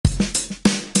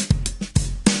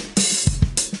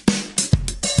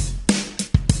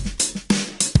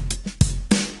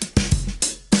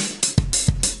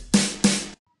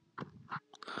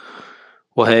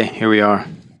Well, hey, here we are.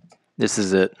 This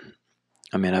is it.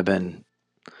 I mean, I've been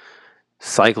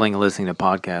cycling and listening to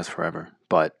podcasts forever,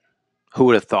 but who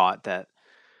would have thought that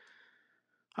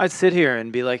I'd sit here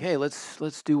and be like, "Hey,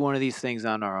 let's do one of these things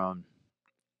on our own."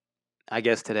 I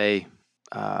guess today,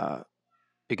 uh,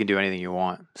 you can do anything you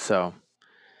want. So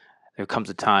there comes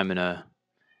a time in a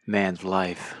man's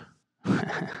life.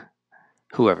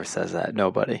 Whoever says that,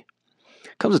 nobody.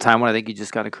 Comes a time when I think you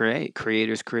just got to create.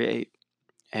 Creators create,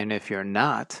 and if you're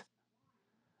not,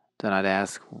 then I'd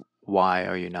ask, why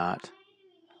are you not?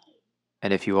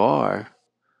 And if you are,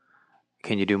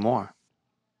 can you do more?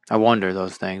 I wonder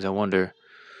those things. I wonder.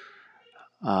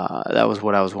 That was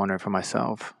what I was wondering for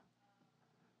myself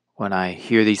when I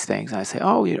hear these things. I say,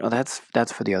 "Oh,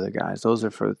 that's for the other guys. Those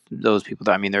are for those people.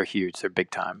 I mean, they're huge. They're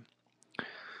big time."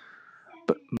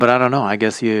 But I don't know. I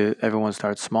guess you everyone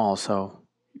starts small, so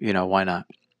why not?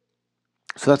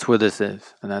 So that's where this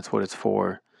is, and that's what it's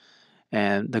for.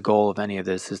 And the goal of any of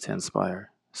this is to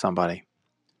inspire somebody.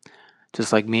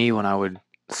 Just like me, when I would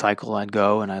cycle, I'd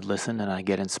go and I'd listen and I'd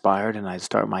get inspired and I'd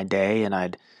start my day and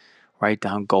I'd write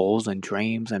down goals and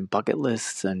dreams and bucket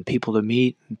lists and people to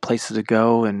meet and places to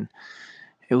go, and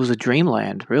it was a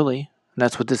dreamland, really. And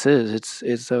that's what this is.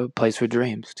 It's a place for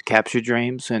dreams, to capture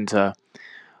dreams and to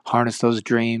harness those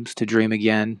dreams, to dream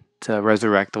again, to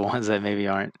resurrect the ones that maybe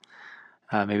aren't.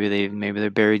 Maybe they're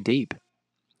buried deep.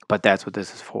 But that's what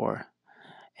this is for.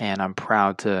 And I'm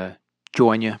proud to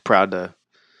join you. Proud to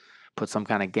put some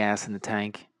kind of gas in the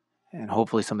tank, and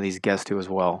hopefully some of these guests do as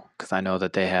well, because I know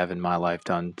that they have in my life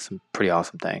done some pretty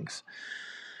awesome things.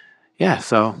 Yeah,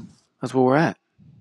 so that's where we're at.